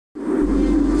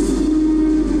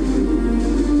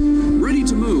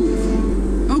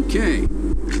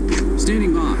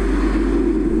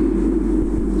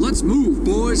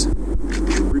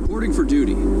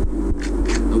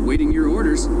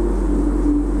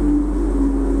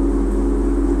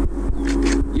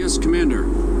Commander.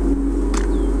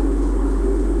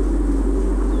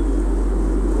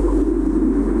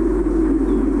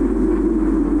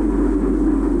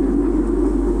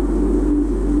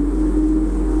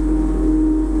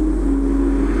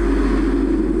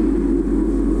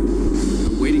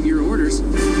 Awaiting your orders.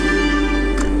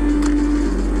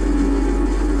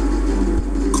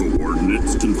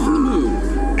 Coordinates confirmed. On the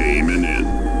move. Aiming in.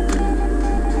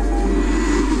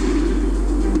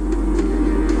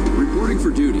 Reporting for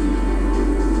duty.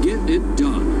 Get it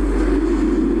done.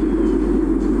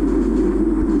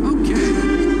 Okay.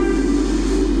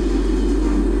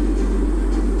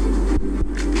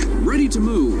 Ready to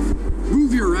move.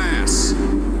 Move your ass.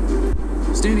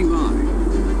 Standing by.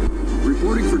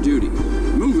 Reporting for duty.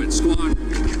 Move it, squad.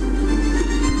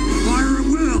 Fire at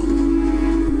will.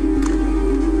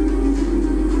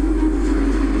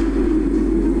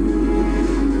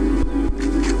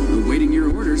 Awaiting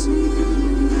your orders.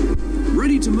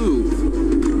 Ready to move.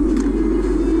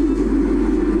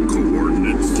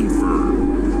 Coordinates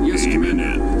confirmed. Yes, Aiming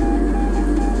Commander.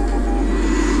 in.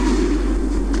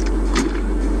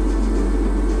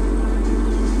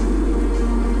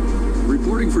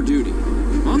 Reporting for duty.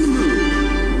 On the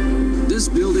move. This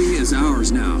building is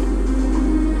ours now.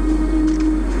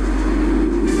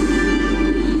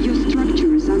 Your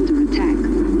structure is under attack.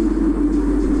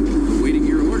 Awaiting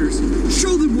your orders.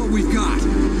 Show them what we've got.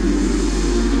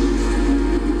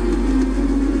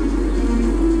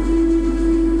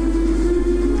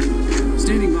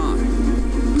 Standing by.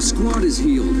 The squad is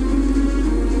healed.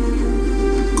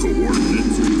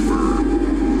 Coordinates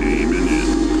confirmed. Aiming in.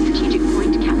 Strategic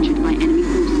point captured by enemy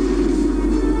forces.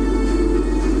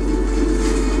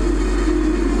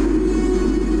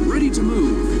 Ready to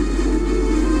move.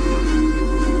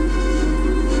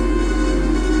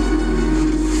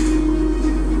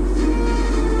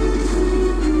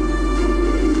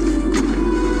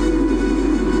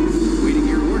 Waiting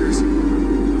your orders.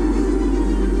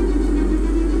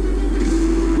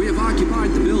 We have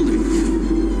occupied the building.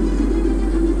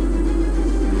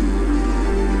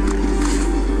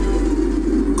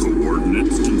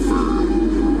 Coordinates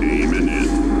confirmed. Aiming in.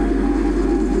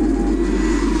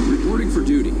 Reporting for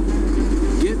duty.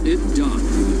 Get it done.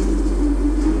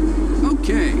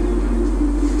 Okay.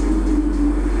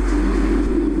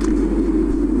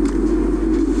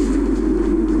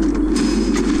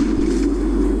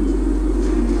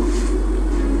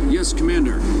 Yes,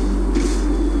 Commander.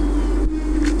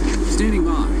 Standing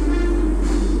by.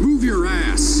 Move your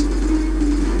ass.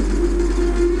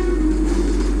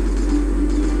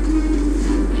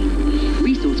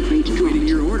 Resource crate Waiting dropped.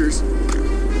 your orders.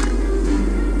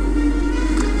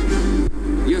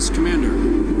 Yes, Commander.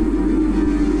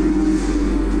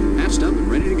 Patched up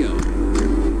and ready to go.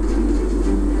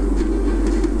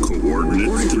 Coordinates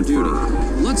Reporting for duty.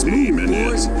 confirmed. Let's move, Aiming in.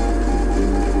 boys.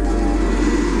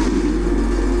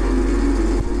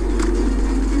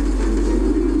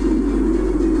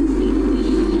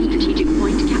 Strategic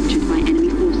point captured by enemy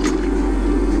forces.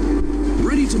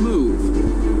 Ready to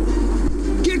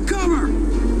move. Get cover!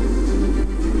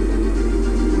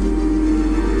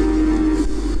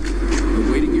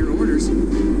 Awaiting your orders.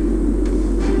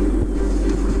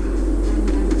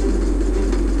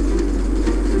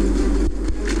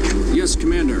 Yes,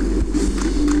 Commander.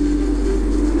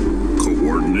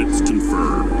 Coordinates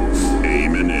confirmed.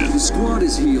 Aiming in. The squad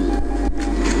is healed.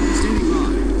 Standing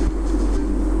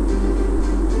by.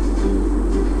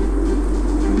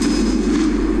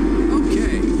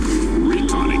 Okay.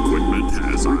 Recon equipment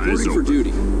has eyes Reporting for open.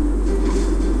 duty.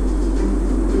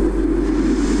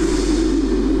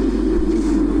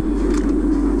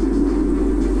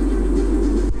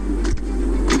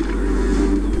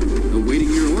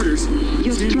 Awaiting your orders.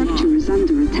 Your Standing by. structure is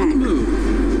under On attack. the move.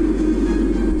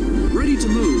 Ready to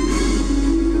move.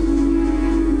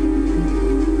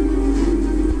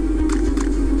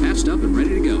 Patched up and ready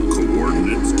to go.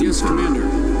 Coordinates confirmed. Yes, Commander.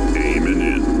 Aiming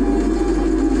in.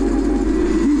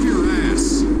 Move your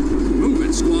ass. Move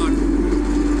it, squad.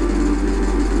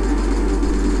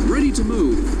 Ready to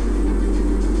move.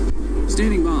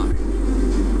 Standing by.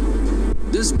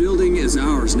 This building is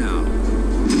ours now.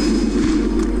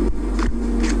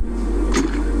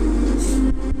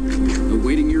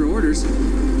 Awaiting your orders.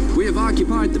 We have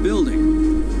occupied the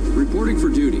building. Reporting for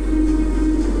duty.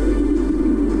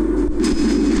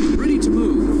 Ready to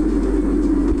move.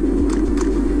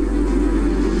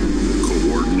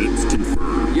 Coordinates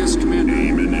confirmed. Yes, Commander.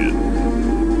 Aiming in.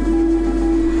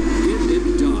 Get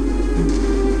it done.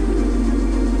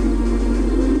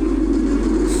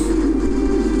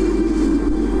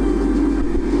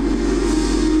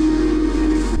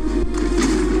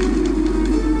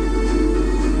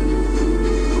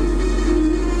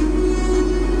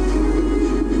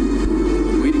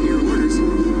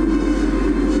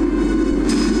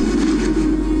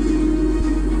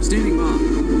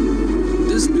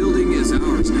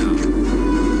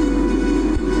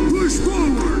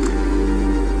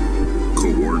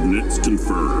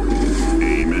 confirmed.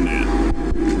 Aiming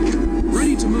in.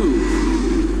 Ready to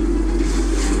move.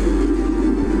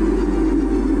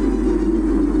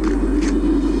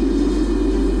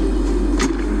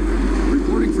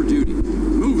 Reporting for duty.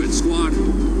 Move it, squad.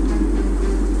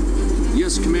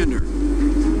 Yes, Commander.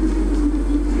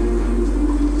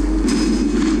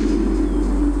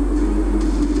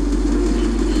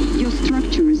 Your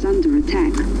structure is under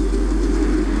attack.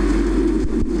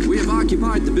 We have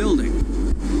occupied the building.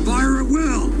 Fire at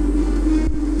will!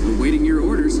 Awaiting your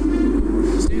orders.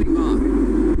 Standing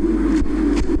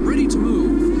by. Ready to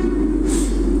move.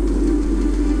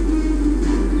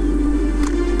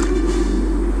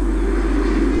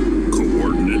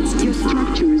 Coordinates Your confirmed.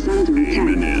 structure is under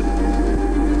Aiming attack.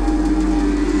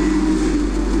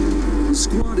 in. The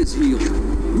squad is healed.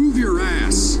 Move your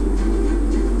ass.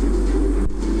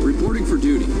 Reporting for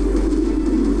duty.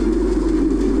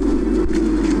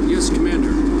 Yes,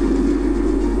 Commander.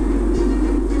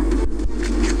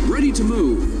 Ready to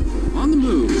move. On the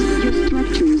move. Your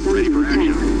structure is under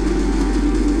attack.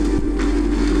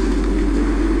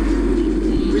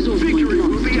 Resource point Victory will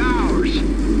lost. be ours.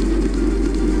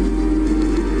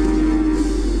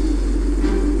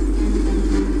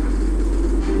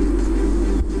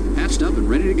 Hatched up and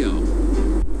ready to go.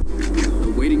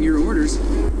 Awaiting your orders.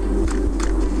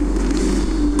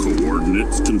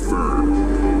 Coordinates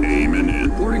confirmed. Aiming in.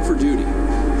 Reporting for duty.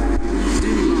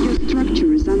 Standing Your by.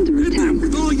 structure is under Hit them attack.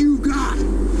 with all you've got.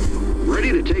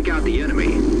 Ready to take out the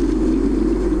enemy.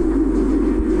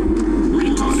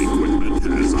 Recon equipment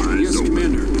has eyes Yes, open.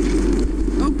 Commander.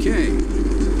 Okay.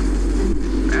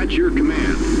 At your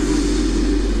command.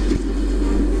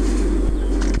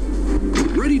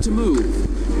 Ready to move.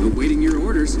 Awaiting your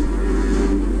orders.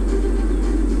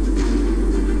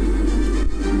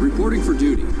 Reporting for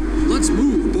duty. Let's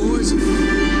move, boys.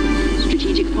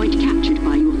 Strategic point captured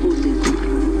by your forces.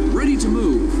 Ready to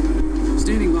move.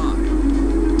 Standing by.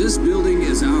 This building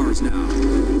is ours now.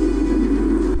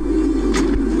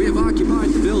 We have occupied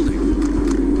the building.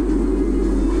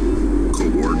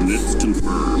 Coordinates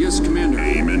confirmed. Yes, Commander.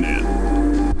 Aiming in.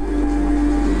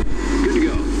 Good to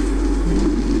go.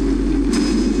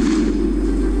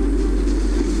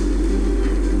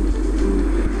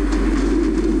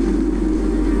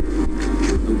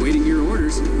 Awaiting your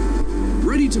orders.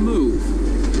 Ready to move.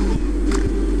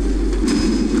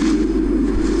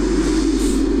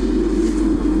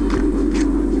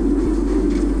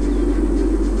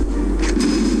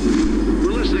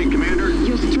 We're listening, Commander.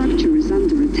 Your structure is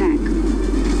under attack.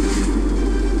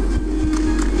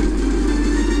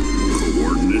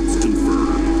 Coordinates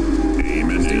confirmed.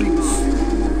 Aiming Standing in.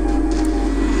 by.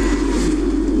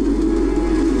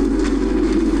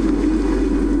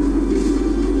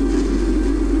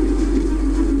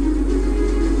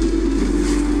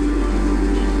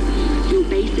 Your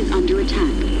base is under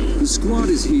attack. The squad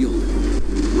is healed.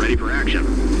 Ready for action.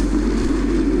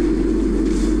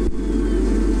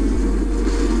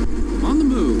 On the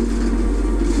move.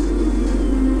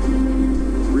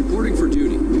 Reporting for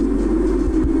duty.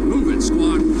 Move it,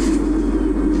 squad.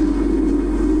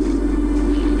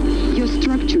 Your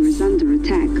structure is under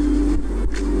attack.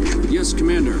 Yes,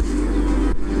 Commander.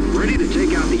 Ready to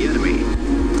take out the enemy.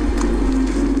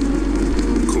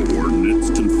 Coordinates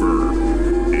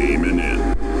confirmed. Aiming in.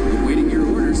 Awaiting your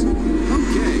orders.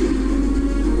 Okay.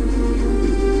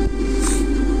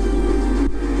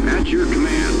 At your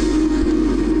command.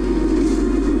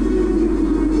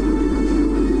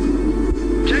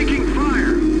 Taking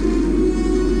fire.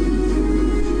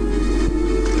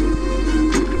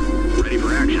 Ready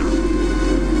for action.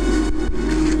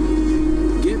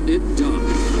 Get it done.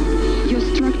 Your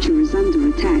structure is under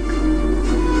attack.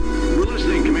 We're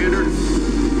listening, Commander.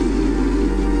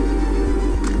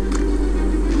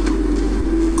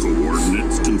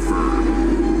 Coordinates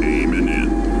confirmed. Aiming in.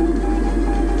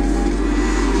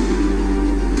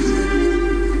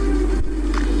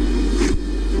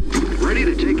 Ready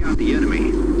to take out the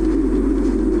enemy.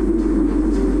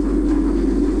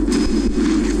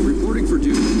 Reporting for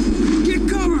duty. Get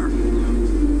cover!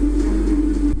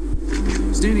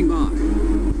 Standing by.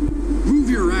 Move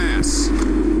your ass.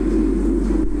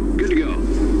 Good to go.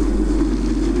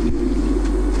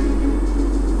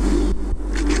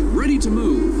 Ready to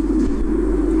move.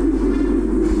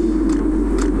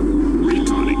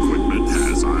 Recon equipment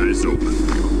has eyes open.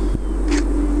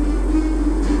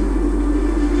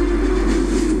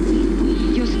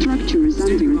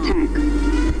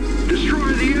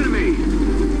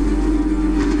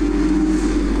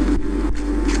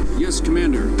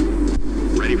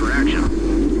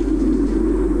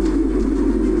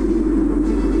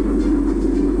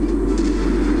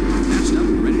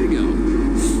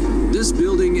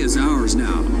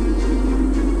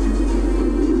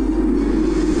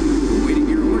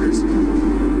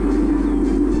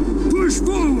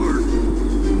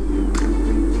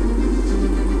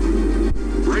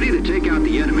 to take out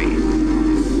the enemy.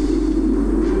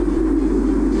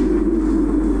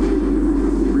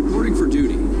 Reporting for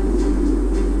duty.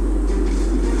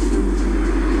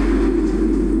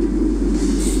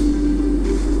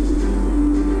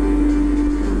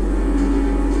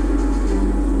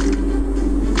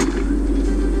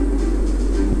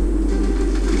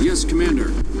 Yes, Commander.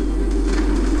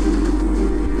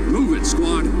 Move it,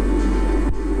 squad.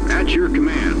 At your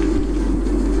command.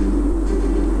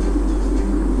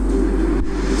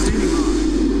 Standing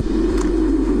by.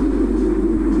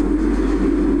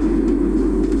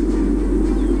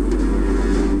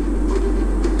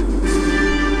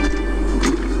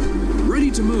 Ready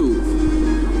to move.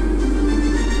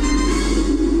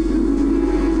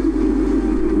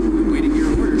 Awaiting your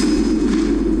orders.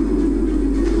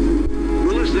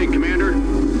 We're listening, Commander.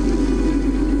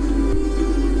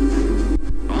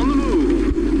 On the move.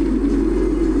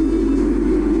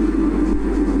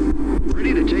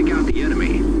 Ready to take out the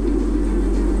enemy.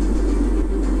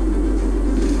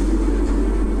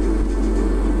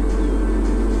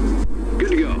 Good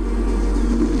to go.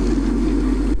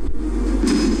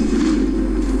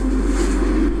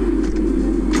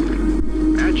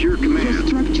 At your Your command.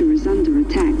 structure is under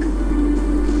attack.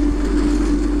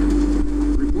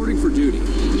 Reporting for duty.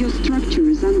 Your structure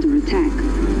is under attack.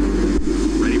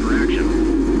 Ready for action.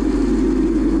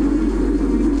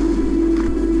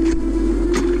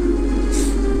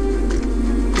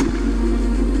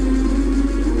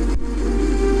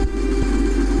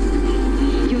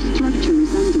 Your structure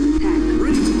is under attack.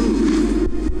 Ready to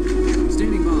move.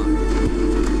 Standing by.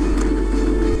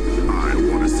 I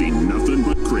want to see nothing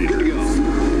but Good to craters. go.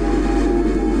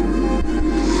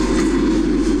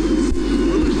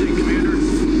 We're listening, Commander.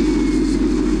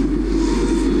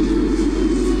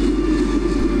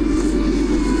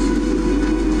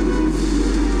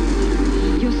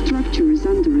 Your structure is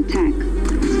under attack.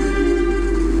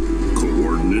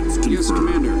 Coordinates confirmed. Yes,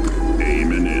 Commander.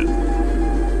 Aiming in.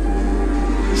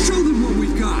 Show them what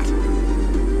we've got.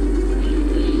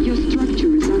 Your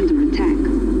structure is under attack.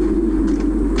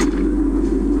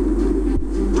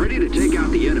 Ready to take out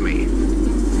the enemy.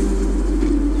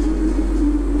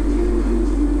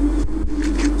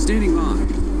 Standing by.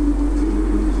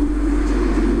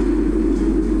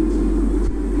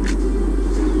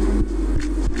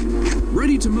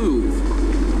 Ready to move.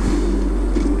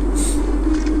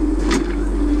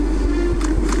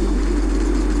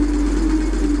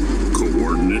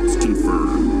 Coordinates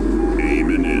confirmed.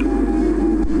 Aiming in.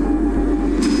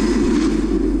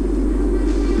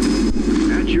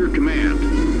 At your command.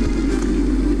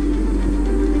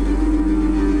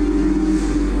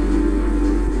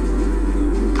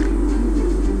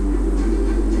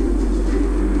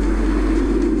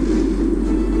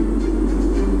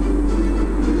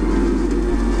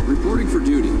 Reporting for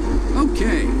duty.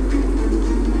 Okay.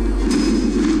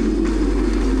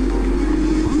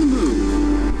 On the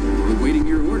move. Awaiting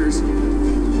your orders.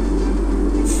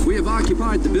 We have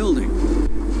occupied the building.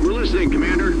 We're listening,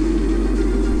 Commander.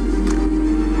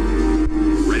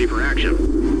 Ready for action.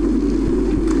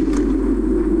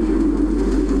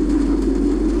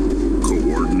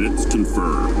 Coordinates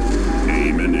confirmed.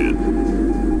 Aiming in.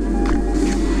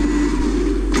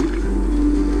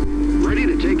 Ready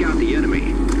to take out the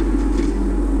enemy.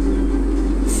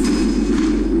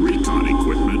 Recon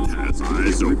equipment has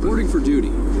eyes open. Reporting for duty.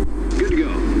 Good to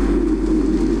go.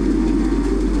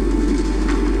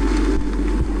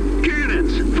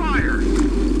 Cannons, fire!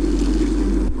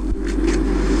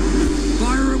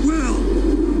 Fire at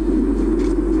will.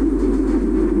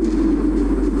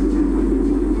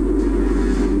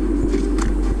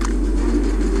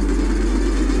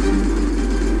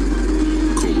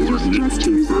 Your Coordinates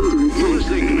structure is under We're attack.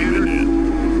 listening, Commander. aiming in.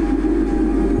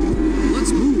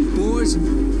 Let's move, boys.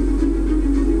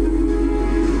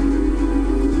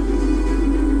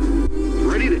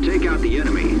 Ready to take out the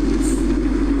enemy.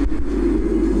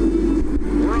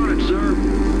 We're on it, sir.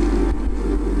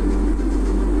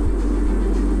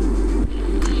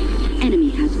 Enemy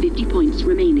has 50 points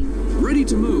remaining. Ready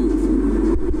to move.